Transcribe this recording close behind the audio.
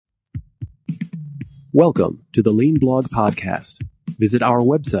Welcome to the Lean Blog Podcast. Visit our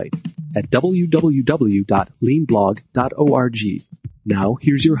website at www.leanblog.org. Now,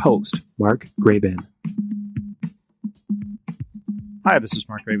 here's your host, Mark Graban. Hi, this is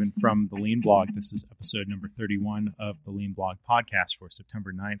Mark Graban from the Lean Blog. This is episode number 31 of the Lean Blog Podcast for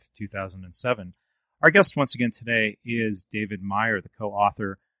September 9th, 2007. Our guest once again today is David Meyer, the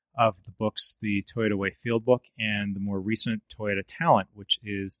co-author of the books, the Toyota Way Field Book and the more recent Toyota Talent, which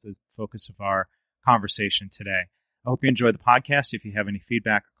is the focus of our conversation today. I hope you enjoyed the podcast. If you have any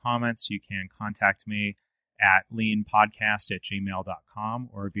feedback or comments, you can contact me at leanpodcast@gmail.com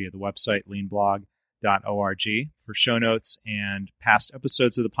or via the website leanblog.org. For show notes and past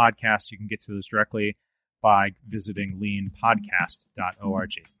episodes of the podcast, you can get to those directly by visiting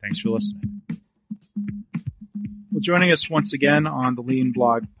leanpodcast.org. Thanks for listening. Well, joining us once again on the Lean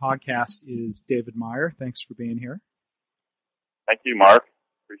Blog Podcast is David Meyer. Thanks for being here. Thank you, Mark.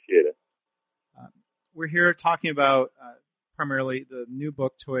 Appreciate it. We're here talking about primarily the new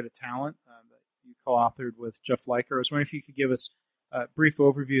book, Toyota Talent, that you co-authored with Jeff Liker. I was wondering if you could give us a brief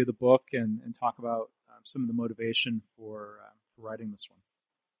overview of the book and talk about some of the motivation for writing this one.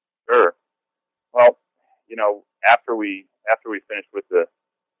 Sure. Well, after we finished with the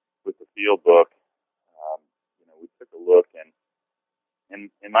field book, we took a look, and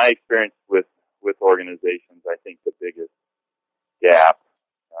in my experience with organizations, I think the biggest gap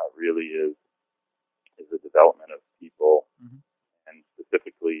really is the development of people, and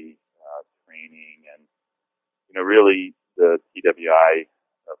specifically training, and really the TWI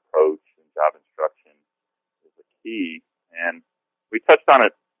approach and job instruction is the key. And we touched on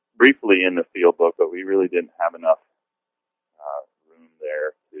it briefly in the field book, but we really didn't have enough room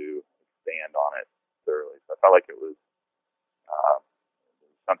there to expand on it thoroughly. So I felt like it was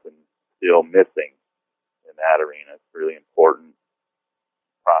something still missing in that arena. It's a really important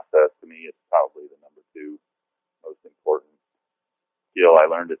process to me. It's probably the number 2 most important skill I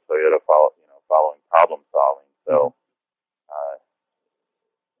learned at Toyota, following problem solving. So,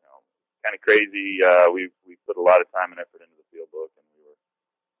 kind of crazy. We put a lot of time and effort into the field book, and we were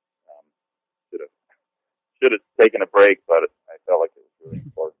should have taken a break, but I felt like it was really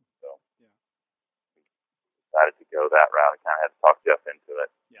important. So, we decided to go that route. I kind of had to talk Jeff into it.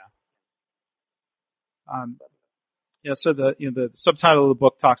 So the subtitle of the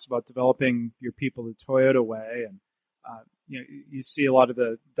book talks about developing your people the Toyota way, and you see a lot of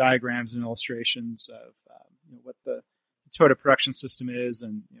the diagrams and illustrations of what the Toyota production system is,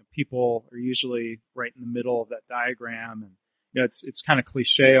 and people are usually right in the middle of that diagram, and it's kind of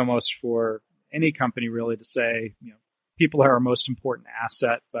cliche almost for any company really to say people are our most important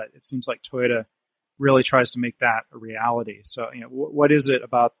asset, but it seems like Toyota really tries to make that a reality. So what is it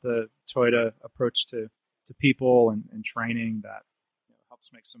about the Toyota approach to people and training that helps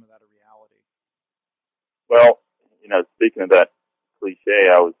make some of that a reality? Well, speaking of that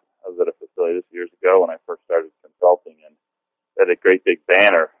cliche, I was at a facility this years ago when I first started consulting, and they had a great big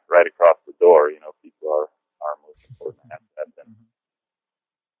banner right across the door. People are our most important asset.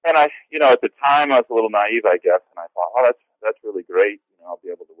 And I, at the time I was a little naive, I guess, and I thought, oh, that's really great. I'll be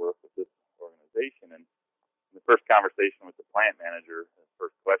able to work with this organization. And in the first conversation with the plant manager, the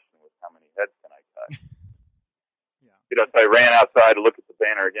first question was, how many heads can I cut? So I ran outside to look at the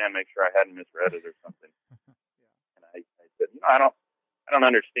banner again, make sure I hadn't misread it or something. And I said, I don't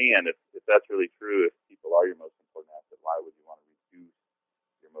understand if that's really true. If people are your most important asset, why would you want to reduce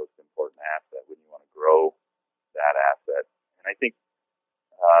your most important asset? Wouldn't you want to grow that asset? And I think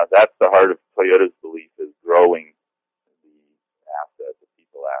that's the heart of Toyota's belief, is growing the asset, the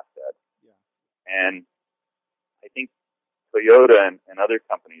people asset. Yeah. And I think Toyota and other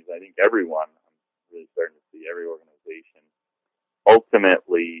companies, I think everyone, I'm really starting to see every organization,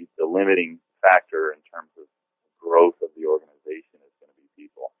 ultimately the limiting factor in terms of growth of the organization is going to be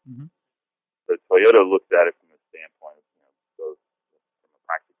people. So Toyota looks at it from the standpoint of, from a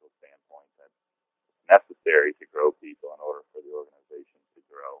practical standpoint, that it's necessary to grow people in order for the organization to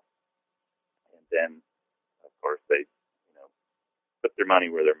grow. And then, of course, they, put their money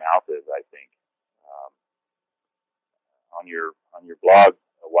where their mouth is, I think. On your blog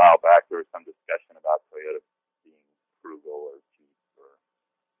a while back, there was some discussion about Toyota being frugal or cheap, or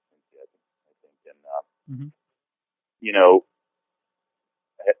I think. And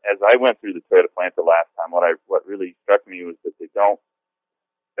as I went through the Toyota plant the last time, what really struck me was that they don't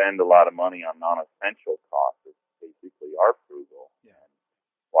spend a lot of money on non-essential costs. They basically are frugal and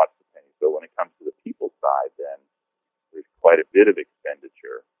watch the penny. So when it comes to the people side, then there's quite a bit of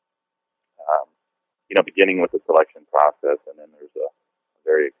expenditure. Beginning with the selection process, and then there's a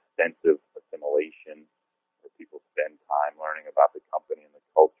very extensive assimilation where people spend time learning about the company and the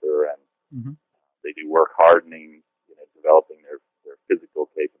culture, and they do work hardening, developing their physical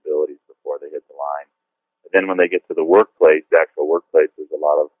capabilities before they hit the line. And then when they get to the workplace, the actual workplace, there's a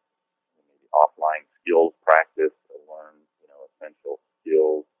lot of maybe offline skills practice to learn, essential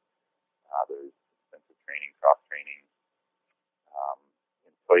skills. There's extensive training, cross-training.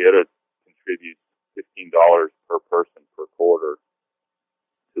 And Toyota contributes $15 per person per quarter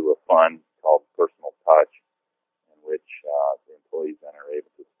to a fund called Personal Touch, in which the employees then are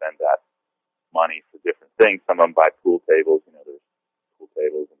able to spend that money for different things. Some of them buy pool tables. There's pool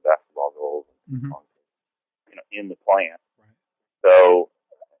tables and basketball goals and in the plant. Right. So,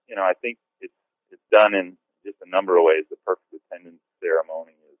 I think it's done in just a number of ways. The perfect attendance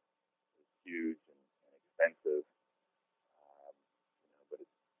ceremony is huge and expensive, but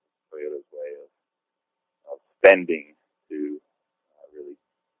it's Toyota's way of spending to really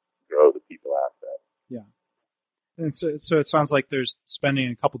grow the people asset. Yeah. And so it sounds like there's spending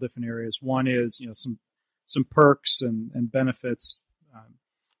in a couple different areas. One is, some perks and benefits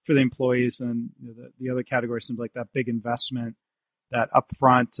for the employees, and the other category seems like that big investment, that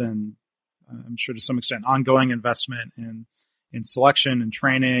upfront, and I'm sure to some extent ongoing investment in selection and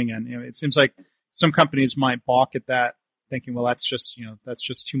training. And it seems like some companies might balk at that, thinking, well, that's just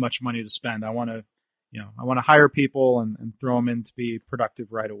too much money to spend. I want to hire people and throw them in to be productive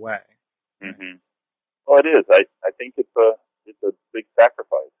right away. Mm-hmm. Well, it is. I think it's a big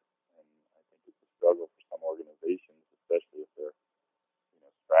sacrifice, and I think it's a struggle for some organizations, especially if they're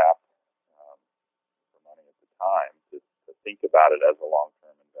strapped for money at the time, to think about it as a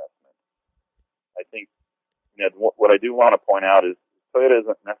long-term investment. I think what I do want to point out is Toyota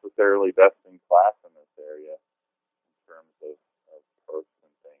isn't necessarily best in class in this area in terms of perks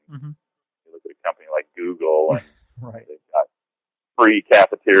and things. Mm-hmm. You look at a company like Google, and right. they've got free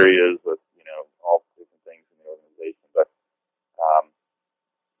cafeterias with all different things in the organization, but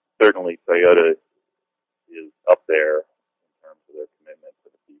certainly Toyota is up there in terms of their commitment to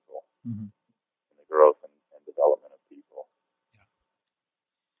the people and the growth and development of people.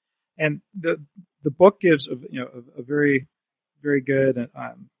 Yeah. And the book gives a very, very good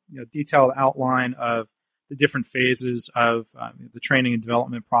detailed outline of the different phases of the training and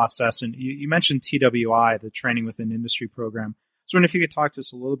development process. And you mentioned TWI, the Training Within Industry program. So I wonder if you could talk to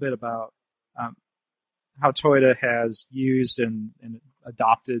us a little bit about how Toyota has used and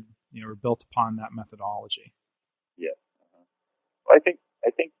adopted, or built upon that methodology. Yes. Well, I think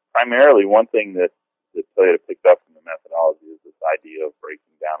primarily one thing that Toyota picked up from the methodology is this idea of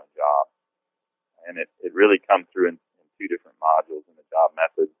breaking down a job, and it really comes through in two different modules: in the job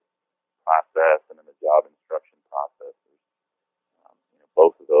methods process and in the job instruction process.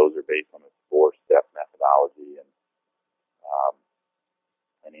 Both of those are based on this 4-step methodology, and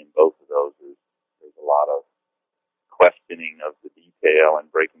in both of those there's a lot of questioning of the detail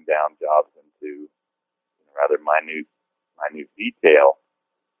and breaking down jobs into rather minute detail.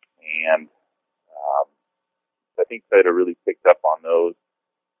 And I think Toyota really picked up on those.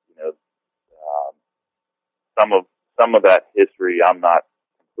 Some of that history I'm not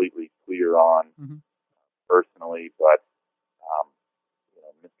completely clear on personally, but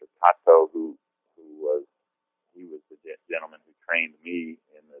Mr. Kato, who was the gentleman who trained me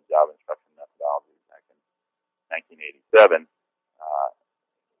in the job instruction methodology back in 1987.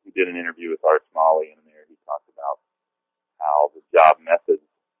 He did an interview with Art Smalley, and there he talked about how the job methods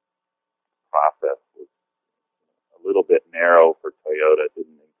process was a little bit narrow for Toyota. It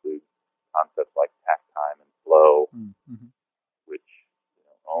didn't include concepts like tack time and flow, which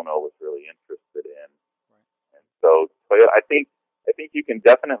Ono was really interested in. Right. And so Toyota, I think you can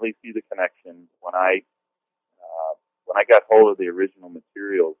definitely see the connection. When I got hold of the original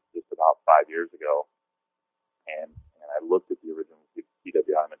materials just about 5 years ago, and I looked at the original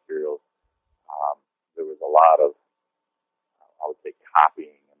TWI materials, there was a lot of, I would say,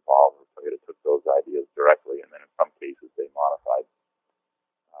 copying involved. Toyota took those ideas directly, and then in some cases they modified.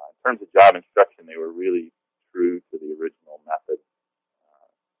 In terms of job instruction, they were really true to the original method.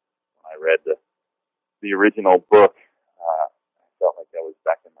 When I read the original book, I felt like that was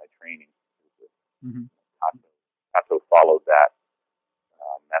back in my training. Kato followed that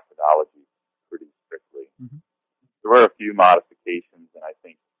methodology pretty strictly. There were a few modifications, and I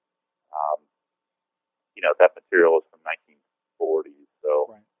think that material is from 1940s, so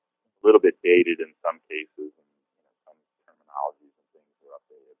right. a little bit dated in some cases, and some terminologies and things were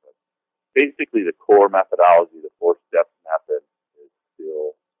updated. But basically, the core methodology, the 4-step method, is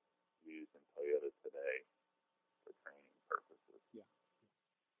still used in Toyota today for training purposes. Yeah.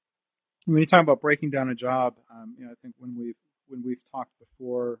 When you talk about breaking down a job, I think when we've talked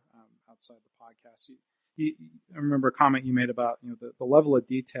before outside the podcast, I remember a comment you made about the level of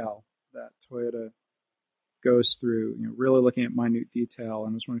detail that Toyota goes through, really looking at minute detail.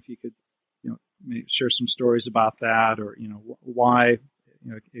 And I was wondering if you could, maybe share some stories about that, or why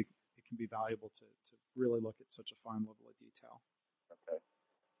it can be valuable to really look at such a fine level of detail. Okay.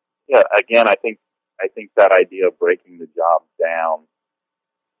 Yeah. Again, I think that idea of breaking the job down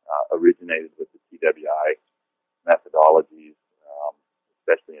originated with the TWI methodologies,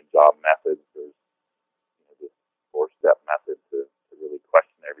 especially in job methods. There's this 4-step method to really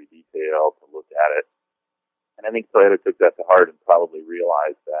question every detail, to look at it. And I think Toyota took that to heart and probably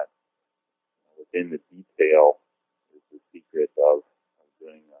realized that within the detail is the secret of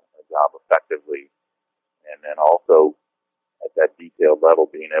doing a job effectively. And then also at that detailed level,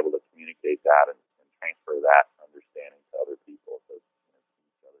 being able to communicate that and transfer that understanding to other people, so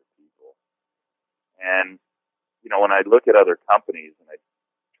teach other people. And when I look at other companies and I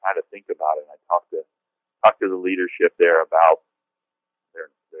try to think about it, and I talk to the leadership there about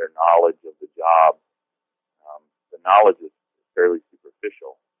their knowledge of the job. The knowledge is fairly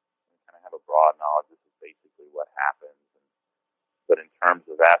superficial. We kind of have a broad knowledge. This is basically what happens. But in terms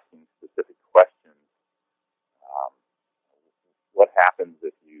of asking specific questions, what happens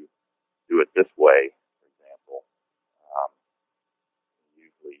if you do it this way, for example?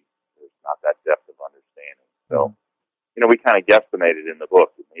 Usually there's not that depth of understanding. So, we kind of guesstimated in the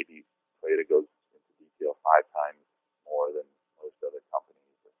book that maybe Toyota goes into detail 5 times more than most other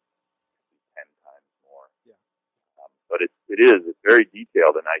companies, or 10 times more. Yeah. But it's very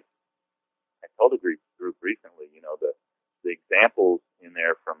detailed, and I told a group recently, the examples in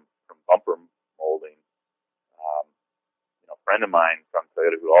there from bumper molding. A friend of mine from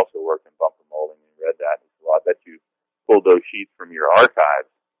Toyota who also worked in bumper molding and read that, he said, "Well, I bet you pulled those sheets from your archives."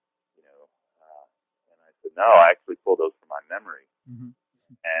 And I said, "No, I actually pulled those from my memory." Mm-hmm.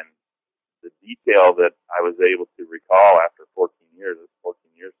 And the detail that I was able to recall after 14 years, it's 14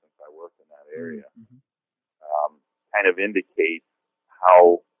 years since I worked in that area, kind of indicates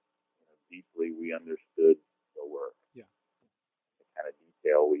how deeply we understood the work. Yeah. The kind of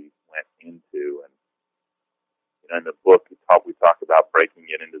detail we went into. And in the book, we talk about breaking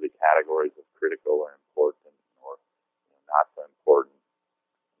it into the categories of critical or important, or not so important.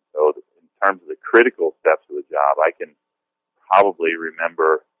 So in terms of the critical steps of the job, I can probably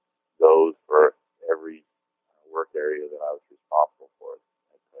remember those for every work area that I was responsible for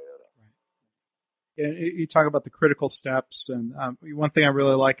at Toyota. Right. And you talk about the critical steps, and one thing I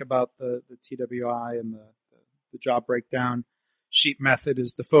really like about the TWI and the job breakdown sheet method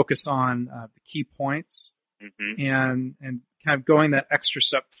is the focus on the key points, and kind of going that extra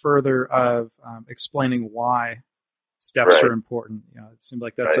step further of explaining why steps are important. It seems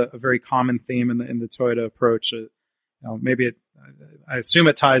like that's a very common theme in the Toyota approach. Maybe I assume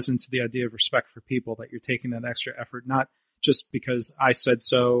it ties into the idea of respect for people, that you're taking that extra effort, not just because I said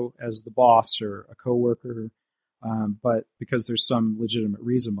so as the boss or a coworker, but because there's some legitimate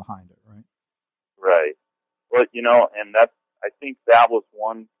reason behind it, right? Right. Well, and I think that was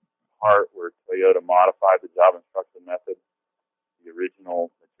one part where Toyota modified the job instruction method. The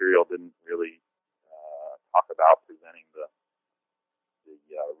original material didn't really talk about presenting the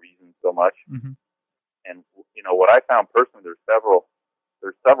reason so much. Mm-hmm. And what I found personally, there's several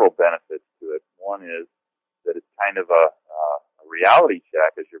benefits to it. One is that it's kind of a reality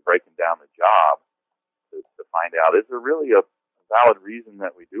check as you're breaking down the job to find out, is there really a valid reason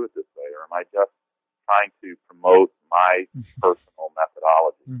that we do it this way, or am I just trying to promote my personal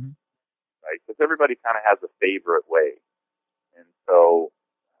methodology? Mm-hmm. Right? Because everybody kind of has a favorite way. And so,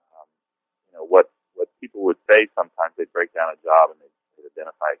 what people would say sometimes, they'd break down a job and they'd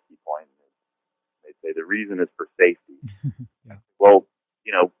identify a key point and they'd say the reason is for safety. Yeah. Well,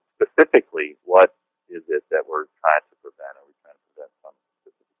 specifically, what is it that we're trying to prevent? Are we trying to prevent some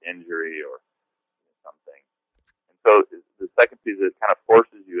specific injury or something? And so the second piece is it kind of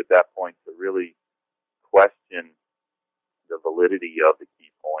forces you at that point to really question the validity of the key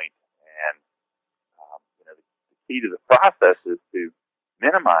point. And, the key to the process is to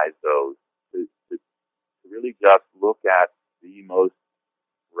minimize those, to really just look at the most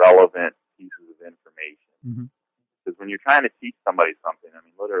relevant pieces of information. Mm-hmm. Because when you're trying to teach somebody something,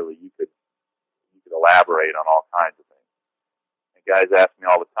 literally you could elaborate on all kinds of things. And guys ask me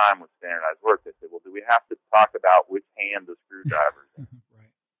all the time with standardized work, they say, well, do we have to talk about which hand the screwdriver's in?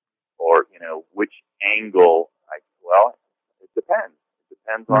 Right. Or, which angle? Well, it depends. It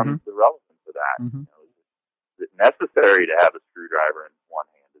depends on the relevance of that. Mm-hmm. Is it necessary to have a screwdriver in one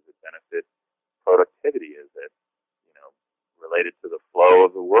hand? Does it benefit productivity? Is it, related to the flow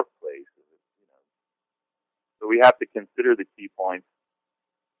of the workplace? Is it, So we have to consider the key points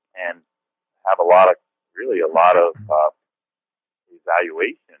and have a lot of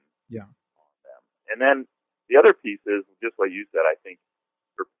evaluation on them. And then the other piece is just what you said. I think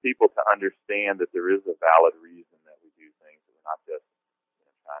for people to understand that there is a valid reason that we do things, that we're not just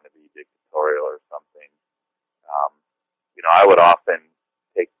trying to be dictatorial or something. I would often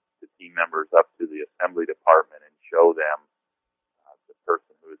take the team members up to the assembly department and show them the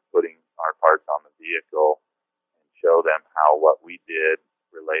person who is putting our parts on the vehicle, and show them how what we did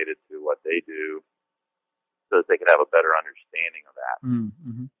related to what they do, so that they could have a better understanding of that.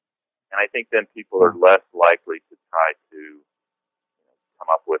 Mm-hmm. And I think then people are less likely to try to come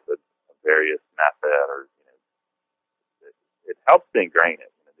up with a various method, or it helps to ingrain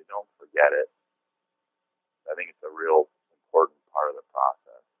it. They don't forget it. I think it's a real important part of the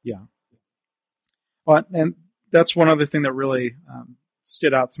process. Yeah. Well, and that's one other thing that really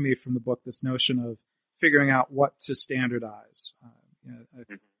stood out to me from the book, this notion of figuring out what to standardize.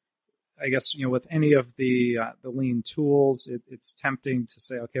 I guess, with any of the lean tools, it's tempting to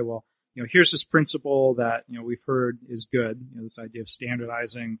say, okay, well, here's this principle that, we've heard is good, this idea of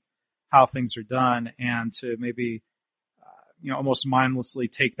standardizing how things are done, and to maybe, almost mindlessly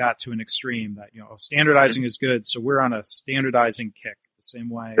take that to an extreme that, standardizing is good, so we're on a standardizing kick, the same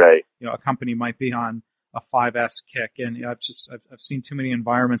way, right. A company might be on a 5S kick. And I've seen too many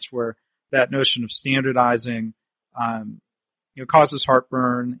environments where that notion of standardizing, causes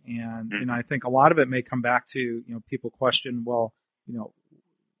heartburn. And, I think a lot of it may come back to, people question, well,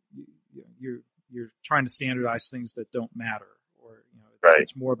 you're trying to standardize things that don't matter, or,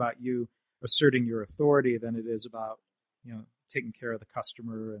 it's more about you asserting your authority than it is about, taking care of the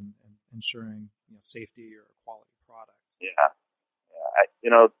customer and ensuring, safety or a quality product. Yeah.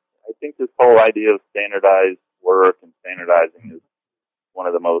 I think this whole idea of standardized work and standardizing is one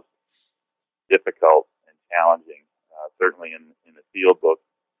of the most difficult and challenging. Certainly in the field book,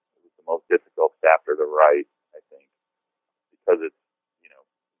 it was the most difficult chapter to write, I think, because it's,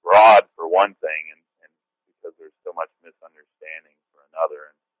 broad for one thing, and because there's so much misunderstanding for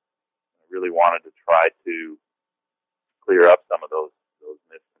another. And I really wanted to try to clear up some of those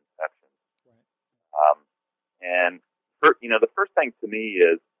misconceptions. Right. And the first thing to me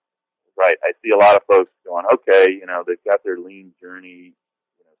is, right, I see a lot of folks going, okay, they've got their lean journey,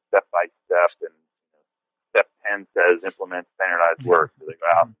 step by step, and step 10 says implement standardized work. So they go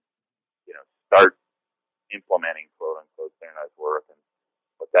out, start implementing quote unquote standardized work. And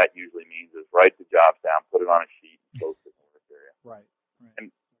what that usually means is write the jobs down, put it on a sheet, and post it in the work area. Right.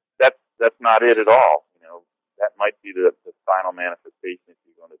 And that's not it at all. That might be the final manifestation. If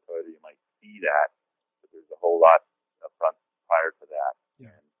you go into Toyota, you might see that, but there's a whole lot up front prior to that. Yeah.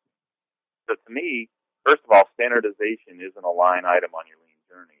 And so to me, first of all, standardization isn't a line item on your lean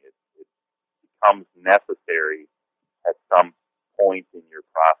journey. It becomes necessary at some point in your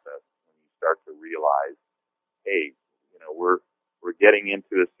process when you start to realize, hey, we're getting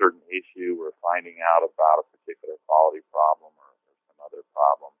into a certain issue, we're finding out about a particular quality problem or some other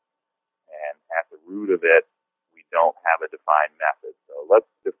problem, and at the root of it, we don't have a defined method. So let's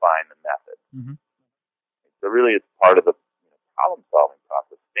define the method. Mm-hmm. So really, it's part of the problem-solving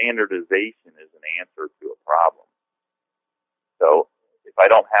process. Standardization is an answer to a problem. So if I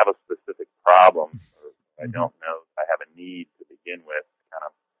don't have a specific problem, or I don't know, I have a need to begin with,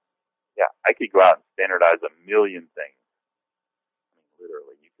 I could go out and standardize a million things. I mean,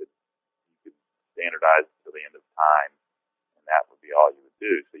 literally, you could standardize until the end of time, and that would be all you would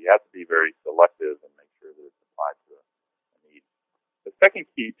do. So you have to be very selective and make sure that it's applied to a need. The second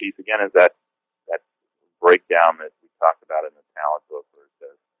key piece, again, is that breakdown that we talked about in the talent book, where it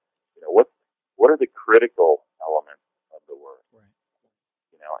says, what are the critical elements of the work? Right.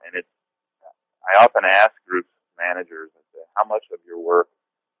 And I often ask groups, managers, I say, how much of your work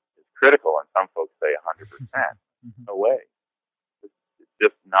is critical? And some folks say 100%. Mm-hmm. No way. It's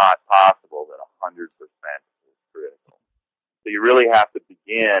just not possible that 100% is critical. So you really have to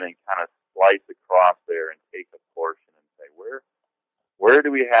begin and kind of slice across there and take a portion and say, where do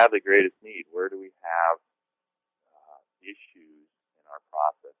we have the greatest need? Where do we have issues in our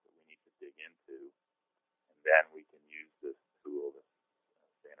process that we need to dig into? And then we can use this tool, this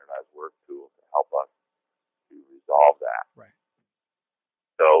standardized work tool, to help us to resolve that. Right.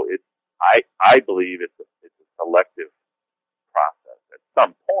 So I believe it's a selective process. At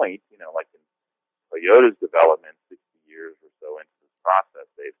some point, like in Toyota's development, 60 years or so into this process,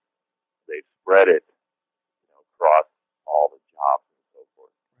 they've spread it, across all the jobs and so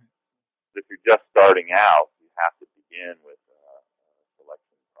forth. Right. But if you're just starting out, you have to begin with a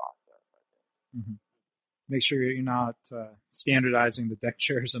selection process, I think. Mm-hmm. Make sure you're not standardizing the deck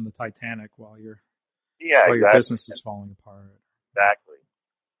chairs in the Titanic while your business is falling apart. Exactly.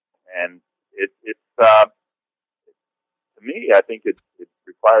 And it's to me, I think it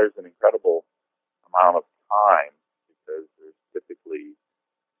requires an incredible amount of time because there's typically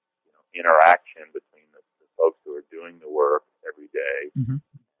interaction between the folks who are doing the work every day,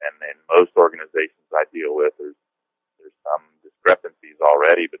 and then most organizations I deal with, there's some discrepancies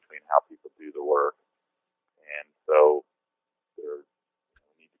already between how people do the work, and so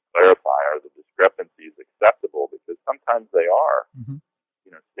we need to clarify, are the discrepancies acceptable? Because sometimes they are.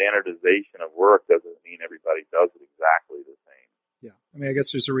 Standardization of work doesn't mean everybody does it exactly the same. Yeah, I mean, I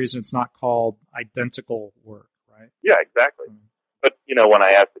guess there's a reason it's not called identical work, right? Yeah, exactly. But, when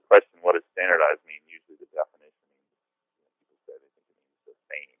I ask the question, what does standardized mean? Usually the definition means, people say they think it means the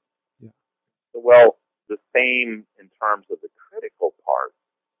same. Yeah. So, well, the same in terms of the critical parts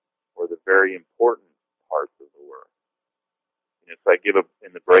or the very important parts of the work. So I give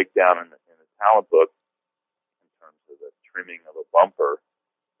in the breakdown in the talent book, in terms of the trimming of a bumper,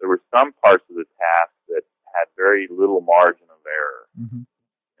 there were some parts of the task that had very little margin of error.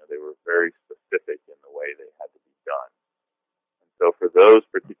 They were very specific in the way they had to be done. So for those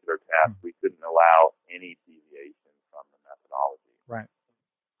particular tasks, we couldn't allow any deviation from the methodology. Right.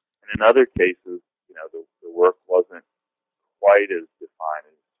 And in other cases, the work wasn't quite as defined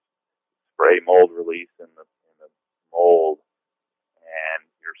as spray mold release in the mold, and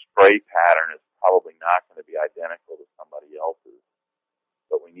your spray pattern is probably not going to be identical to somebody else's,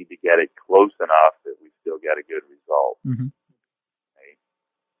 but we need to get it close enough that we still get a good result. Right?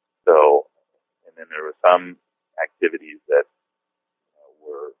 So, and then there were some activities that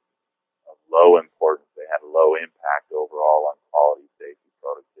were of low importance. They had a low impact overall on quality, safety,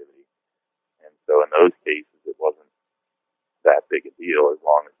 productivity. And so in those cases, it wasn't that big a deal as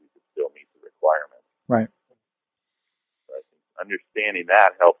long as you could still meet the requirements. Right. So I think understanding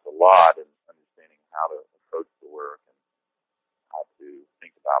that helps a lot in understanding how to approach the work and how to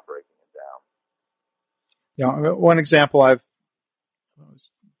think about breaking it down. Yeah, one example I've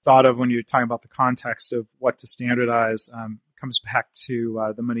thought of when you're talking about the context of what to standardize comes back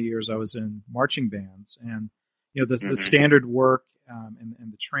to the many years I was in marching bands, and the standard work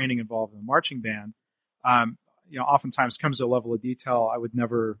and the training involved in the marching band, oftentimes comes to a level of detail I would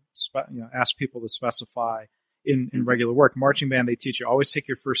never ask people to specify in regular work. Marching band, they teach you always take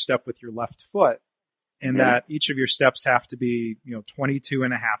your first step with your left foot, and that each of your steps have to be 22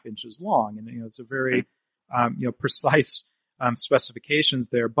 and a half inches long, and it's a very precise specifications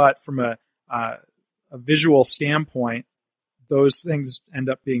there. But from a visual standpoint, those things end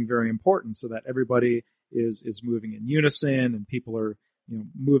up being very important, so that everybody is moving in unison, and people are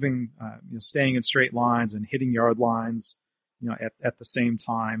moving, staying in straight lines and hitting yard lines, at the same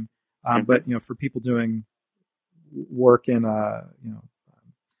time. But for people doing work in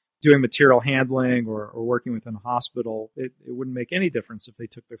doing material handling or working within a hospital, it wouldn't make any difference if they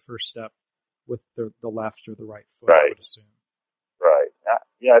took their first step with the left or the right foot, right. I would assume. Right.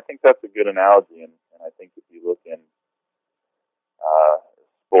 Yeah, I think that's a good analogy, and I think if you look in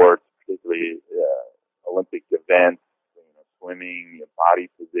sports, particularly Olympic events, swimming,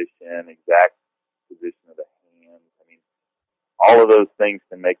 body position, exact position of the hands, all of those things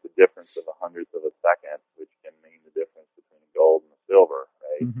can make the difference of a hundredth of a second, which can mean the difference between a gold and a silver,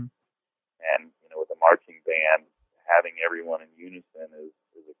 right? And, with a marching band, having everyone in unison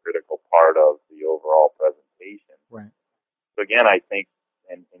is a critical part of the overall presentation. Right. So again, I think,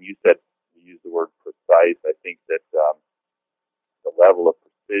 and you said, you used the word precise, I think that the level of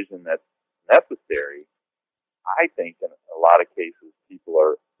precision that's necessary, I think in a lot of cases people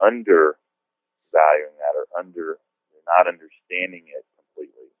are undervaluing that, or they're not understanding it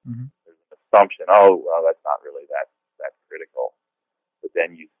completely. There's an assumption, that's not really that critical. But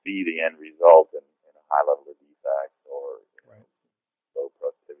then you see the end result in a high level of defects or low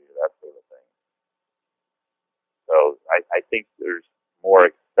productivity, that sort of thing. So I think there's more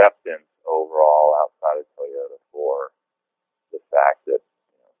acceptance overall outside of Toyota for the fact that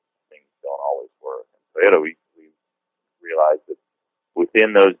things don't always work. In Toyota, we realize that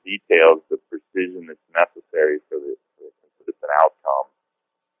within those details, the precision that's necessary for the consistent outcome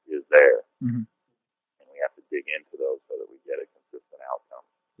is there. And we have to dig into those so that we get a consistent outcome.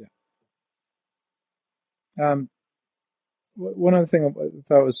 Yeah. One other thing I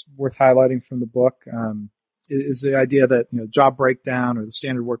thought was worth highlighting from the book is the idea that job breakdown or the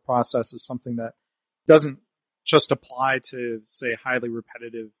standard work process is something that doesn't just apply to, say, highly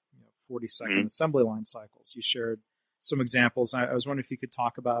repetitive 40-second assembly line cycles. You shared some examples. I was wondering if you could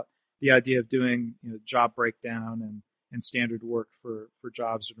talk about the idea of doing job breakdown and standard work for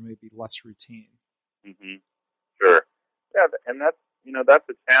jobs that are maybe less routine. Sure. Yeah, and that's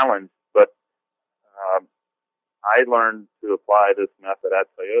a challenge, but I learned to apply this method at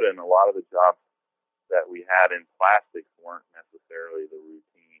Toyota, and a lot of the jobs that we had in plastics weren't necessarily the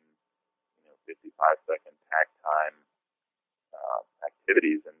routine 55-second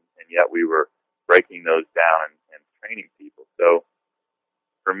activities, and yet we were breaking those down and training people. So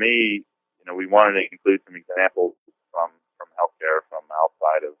for me, we wanted to include some examples from healthcare, from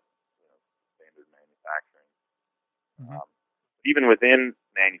outside of standard manufacturing. Mm-hmm. Even within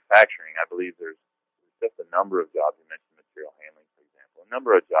manufacturing, I believe there's just a number of jobs. You mentioned material handling, for example, a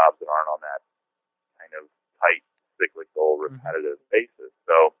number of jobs that aren't on that kind of tight, cyclical, repetitive basis.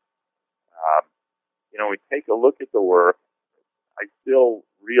 So, we take a look at the work. I still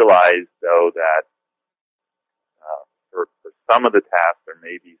realize, though, that for some of the tasks, there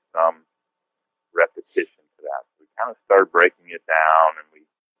may be some repetition to that. So we kind of start breaking it down, and we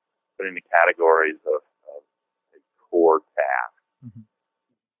put into categories of a core task. Mm-hmm.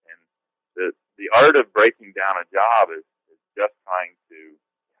 And the art of breaking down a job is just trying to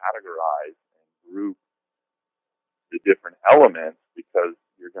categorize and group the different elements, because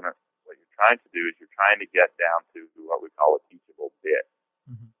what you're trying to do is you're trying to get down to what we call a teachable bit.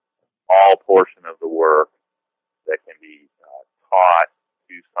 Mm-hmm. All portion of the work that can be taught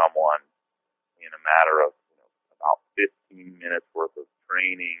to someone in a matter of about 15 minutes worth of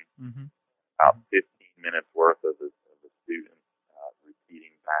training, mm-hmm. about 15 minutes worth of the student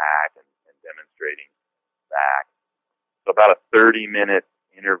repeating back and demonstrating back. So about a 30-minute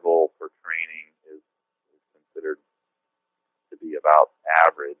interval for training is considered to be about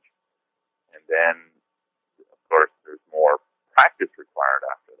average. And then, of course, there's more practice required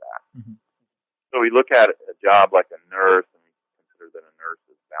after that. Mm-hmm. So we look at a job like a nurse, and we consider that a nurse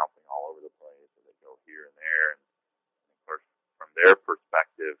is bouncing all over the place, and they go here and there. And of course, from their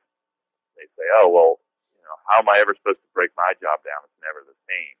perspective, they say, oh, well, how am I ever supposed to break my job down? It's never the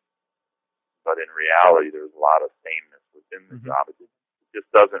same. But in reality, there's a lot of sameness within the mm-hmm. job. It just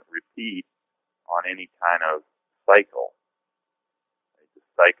doesn't repeat on any kind of cycle. The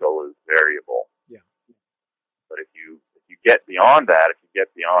cycle is variable. Yeah. But if you get beyond that, if you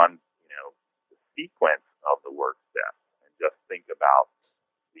get beyond the sequence of the work steps and just think about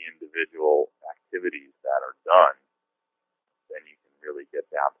the individual activities that are done, then you can really get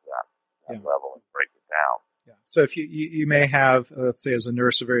down to that level and break it down. Yeah. So if you may have, let's say, as a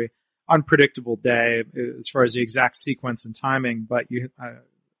nurse, a very unpredictable day as far as the exact sequence and timing, but you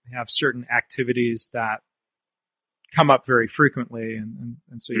have certain activities that come up very frequently, and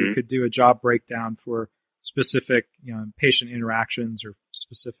so mm-hmm. you could do a job breakdown for specific patient interactions or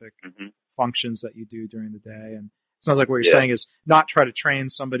specific mm-hmm. functions that you do during the day. And it sounds like what you're saying is not try to train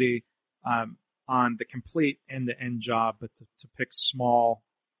somebody on the complete end-to-end job, but to pick small,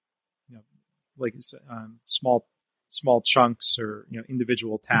 like you said, small chunks or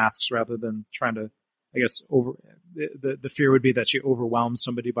individual tasks, rather than trying to, I guess, the fear would be that you overwhelm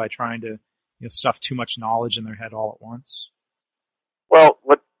somebody by trying to stuff too much knowledge in their head all at once. Well,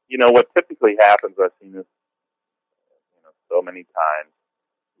 what typically happens, I've seen this so many times.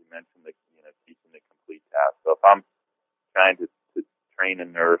 You mentioned teaching the complete task. So if I'm trying to train a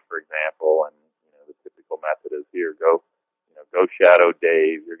nurse, for example, and the typical method is here, go shadow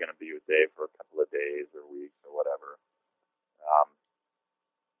Dave. You're going to be with Dave for a couple of days or weeks or whatever.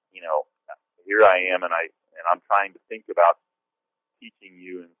 Here I am, and I'm trying to think about teaching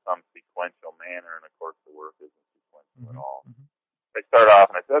you in some sequential manner, and of course the work isn't sequential mm-hmm. at all. Mm-hmm. I start off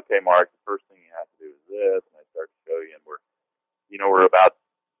and I say, okay, Mark, the first thing you have to do is this, and I start to show you, and we're about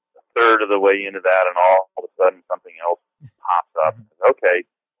a third of the way into that, and all of a sudden something else pops up. Mm-hmm. Okay,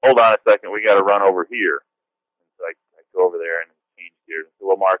 hold on a second, we got to run over here. And so I go over there and change gears and say,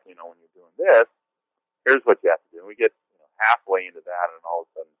 well, Mark, when you're doing this, here's what you have to do. And we get halfway into that, and all of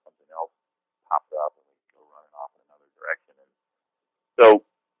a sudden something else pops up, and we go running off in another direction. And so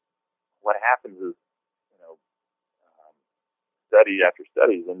what happens is, study after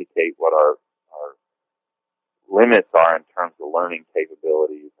studies indicate what our limits are in terms of learning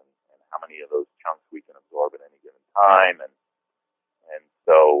capabilities and how many of those chunks we can absorb at any given time. And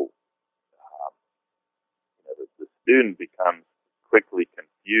so the student becomes quickly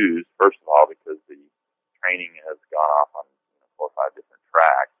confused, first of all, because the training has gone off on 4 or 5 different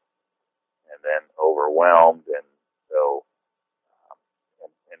tracks, and then overwhelmed, and so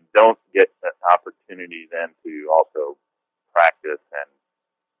and don't get an opportunity then to also practice and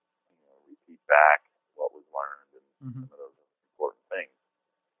repeat back what was learned and mm-hmm. some of those important things.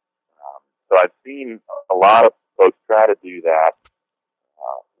 So I've seen a lot of folks try to do that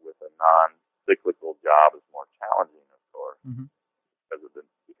with a non-cyclical job is more challenging, of course, mm-hmm.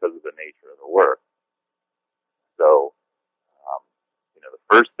 because of the nature of the work. So the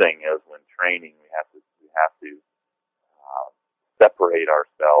first thing is, when training, we have to separate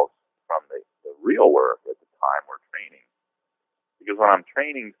ourselves from the real work at the time we're training. Because when I'm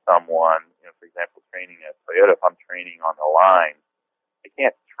training someone, for example, training at Toyota, if I'm training on the line, I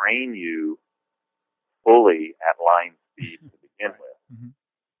can't train you fully at line speed to begin with. Mm-hmm.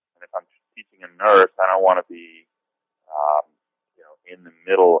 And if I'm teaching a nurse, I don't want to be, in the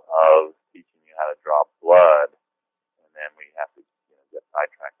middle of teaching you how to draw blood, and then we have to, get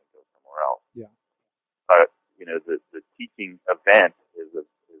sidetracked and go somewhere else. Yeah. But the teaching event is a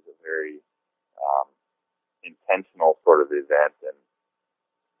very intentional sort of event, and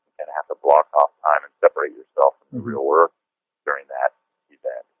you kind of have to block off time and separate yourself from the real work during that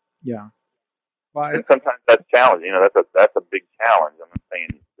event. Yeah. Well, And sometimes that's challenging. That's a big challenge. I'm not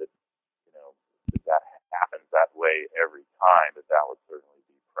saying that that happens that way every time, but that would certainly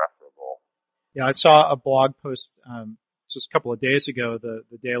be preferable. Yeah, I saw a blog post just a couple of days ago, the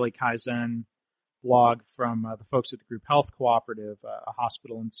Daily Kaizen blog from the folks at the Group Health Cooperative, a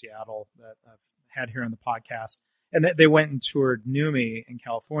hospital in Seattle that I've had here on the podcast. And they went and toured NUMMI in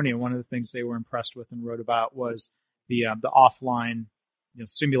California. One of the things they were impressed with and wrote about was the offline,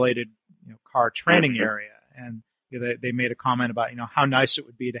 simulated, car training area. And they made a comment about, how nice it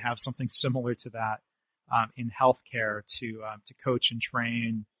would be to have something similar to that in healthcare to coach and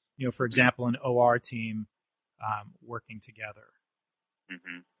train, for example, an OR team working together.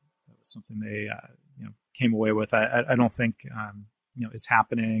 Mm-hmm. That was something they came away with. I don't think is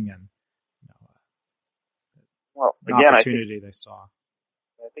happening, and well, an again, opportunity they saw.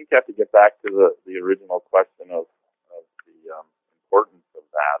 I think you have to get back to the original question of the importance of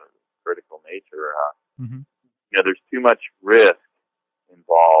that, or the critical nature. Mm-hmm. There's too much risk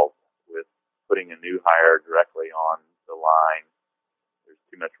involved with putting a new hire directly on the line. There's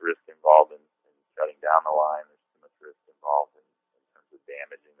too much risk involved in shutting down the line. There's too much risk involved in terms of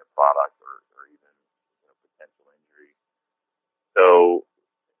damaging the product or even potential injury. So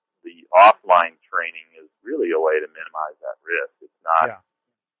the offline training is really a way to minimize that risk. It's not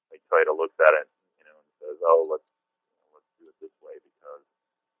like Toyota looks at it, and says, "Oh, let's do it this way because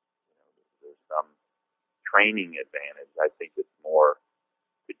there's some training advantage." I think it's more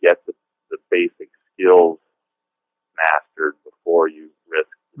to get the basic skills mastered before you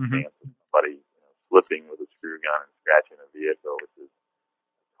risk the chance of somebody slipping with a screw gun and scratching a vehicle, which is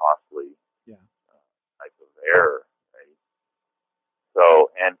a costly type of error. Right?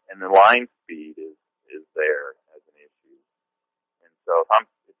 So, and the line speed is there as an issue. And so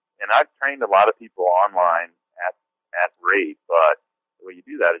I've trained a lot of people online at rate, but the way you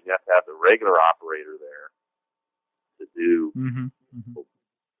do that is you have to have the regular operator there to do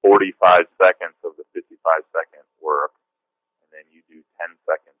 45 seconds of the 55-second work, and then you do 10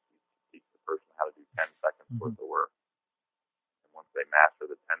 seconds. You teach the person how to do 10 seconds worth of work. And once they master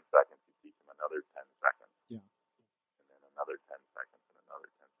the 10 seconds, you teach them another 10 seconds. Yeah. And then another 10 seconds and another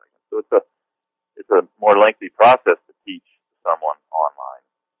 10 seconds. So it's a more lengthy process to teach someone online.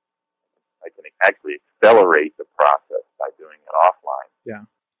 I can actually accelerate the process by doing it offline. Yeah.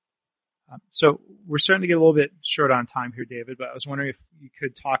 So we're starting to get a little bit short on time here, David, but I was wondering if you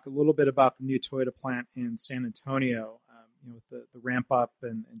could talk a little bit about the new Toyota plant in San Antonio, with the ramp up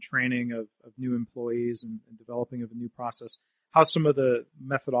and training of new employees and developing of a new process. How some of the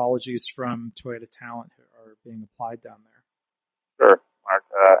methodologies from Toyota Talent are being applied down there? Sure, Mark.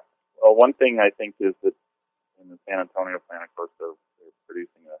 Well, one thing I think is that in the San Antonio plant, of course, they're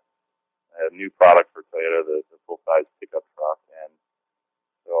producing a new product for Toyota, the full-size pickup truck, and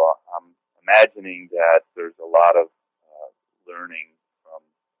so I'm imagining that there's a lot of learning from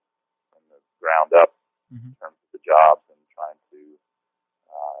the ground up in terms of the jobs and trying to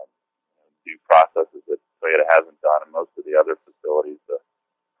do processes that Toyota hasn't done. And most of the other facilities, the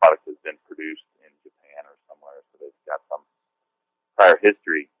product has been produced in Japan or somewhere, so they've got some prior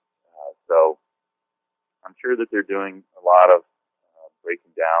history. So I'm sure that they're doing a lot of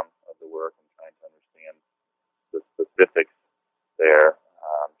breaking down of the work and trying to understand the specifics there.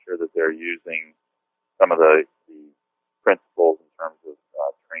 I'm sure that they're using some of the principles in terms of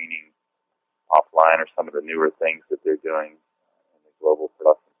training offline, or some of the newer things that they're doing in the global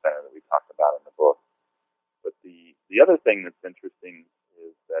production center that we talked about in the book. But the other thing that's interesting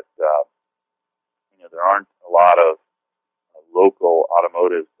is that there aren't a lot of local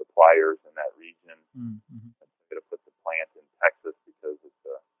automotive suppliers in that region. They're going to put the plant in Texas because it's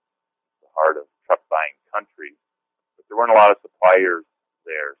the heart of truck buying country. But there weren't a lot of suppliers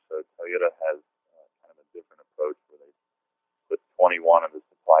there, so Toyota has kind of a different approach where they put 21 of the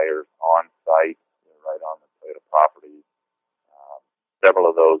suppliers on site, right on the Toyota property. Several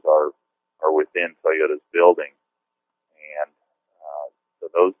of those are within Toyota's building, and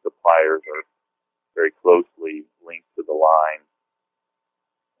so those suppliers are very closely linked to the line,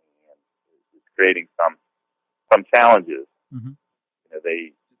 and it's creating some challenges.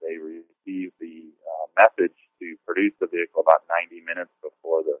 They receive the message to produce the vehicle about 90 minutes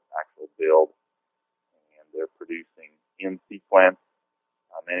before the actual build, and they're producing in sequence.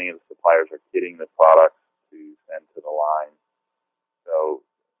 Many of the suppliers are kitting the products to send to the line. So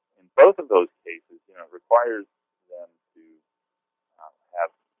in both of those cases, it requires them to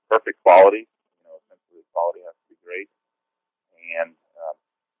have perfect quality. Essentially the quality has to be great, and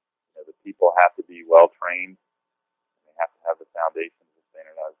the people have to be well trained. They have to have the foundations of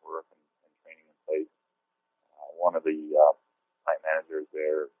standardized work and training in place. One of the site managers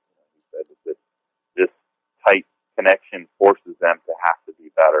there, he said that this tight connection forces them to have to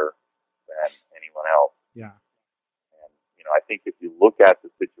be better than anyone else. Yeah. And, I think if you look at the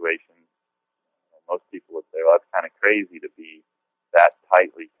situation, most people would say, well, that's kind of crazy to be that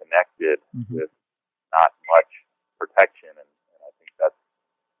tightly connected with not much protection. And I think that's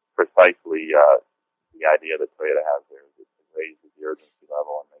precisely the idea that Toyota has there. It raises the urgency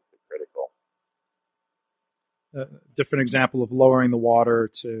level and makes it critical. A different example of lowering the water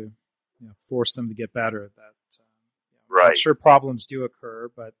to force them to get better. That right. I'm sure problems do occur,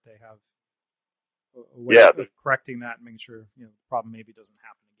 but they have a way of correcting that and making sure the problem maybe doesn't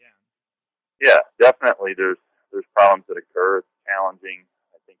happen again. Yeah, definitely. There's problems that occur. It's challenging.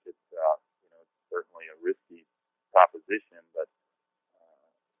 I think it's certainly a risky proposition, but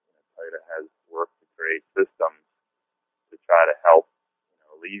Toyota has worked to create systems to try to help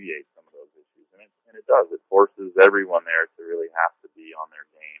alleviate some of those issues, and it does. It forces everyone there to really have to be on their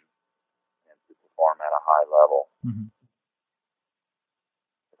game and to perform at a high level. Mm-hmm.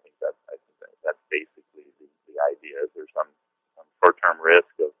 I think that's basically the idea. Is there some short-term risk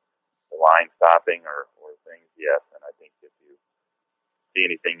of the line stopping or things? Yes, and I think if you see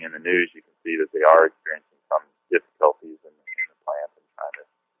anything in the news, you can see that they are experiencing some difficulties in the plant and trying to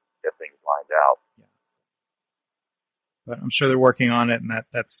get things lined out. Yeah. But I'm sure they're working on it, and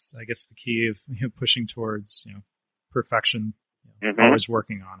that's I guess the key of pushing towards perfection. Always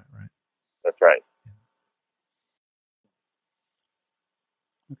working on it, right? That's right.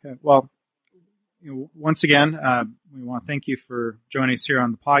 Okay. Well, once again, we want to thank you for joining us here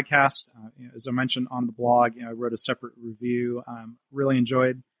on the podcast. As I mentioned on the blog, I wrote a separate review. Really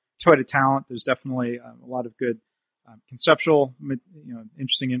enjoyed Toyota Talent. There's definitely a lot of good conceptual,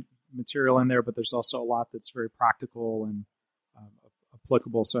 interesting material in there, but there's also a lot that's very practical and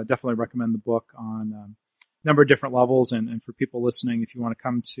applicable. So I definitely recommend the book on a number of different levels. And for people listening, if you want to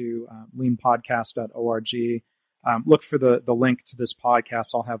come to leanpodcast.org, look for the link to this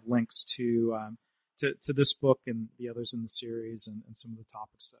podcast. I'll have links to this book and the others in the series and some of the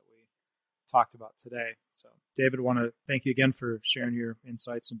topics that we talked about today. So, David, I want to thank you again for sharing your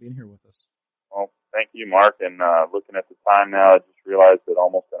insights and being here with us. Well, thank you, Mark. And looking at the time now, I just realized that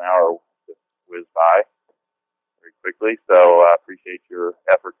almost an hour just whizzed by very quickly. So I appreciate your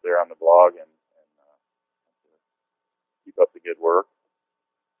efforts there on the blog and keep up the good work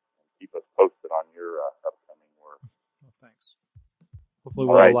and keep us posted on your upcoming work. Well, thanks. Hopefully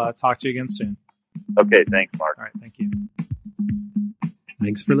we'll talk to you again soon. Okay, thanks, Mark. All right, thank you.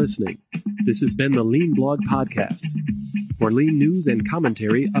 Thanks for listening. This has been the Lean Blog Podcast. For Lean news and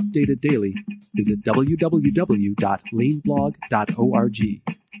commentary updated daily, visit www.leanblog.org.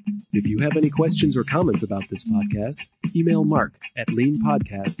 If you have any questions or comments about this podcast, email Mark at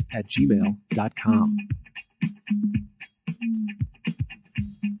leanpodcast@gmail.com.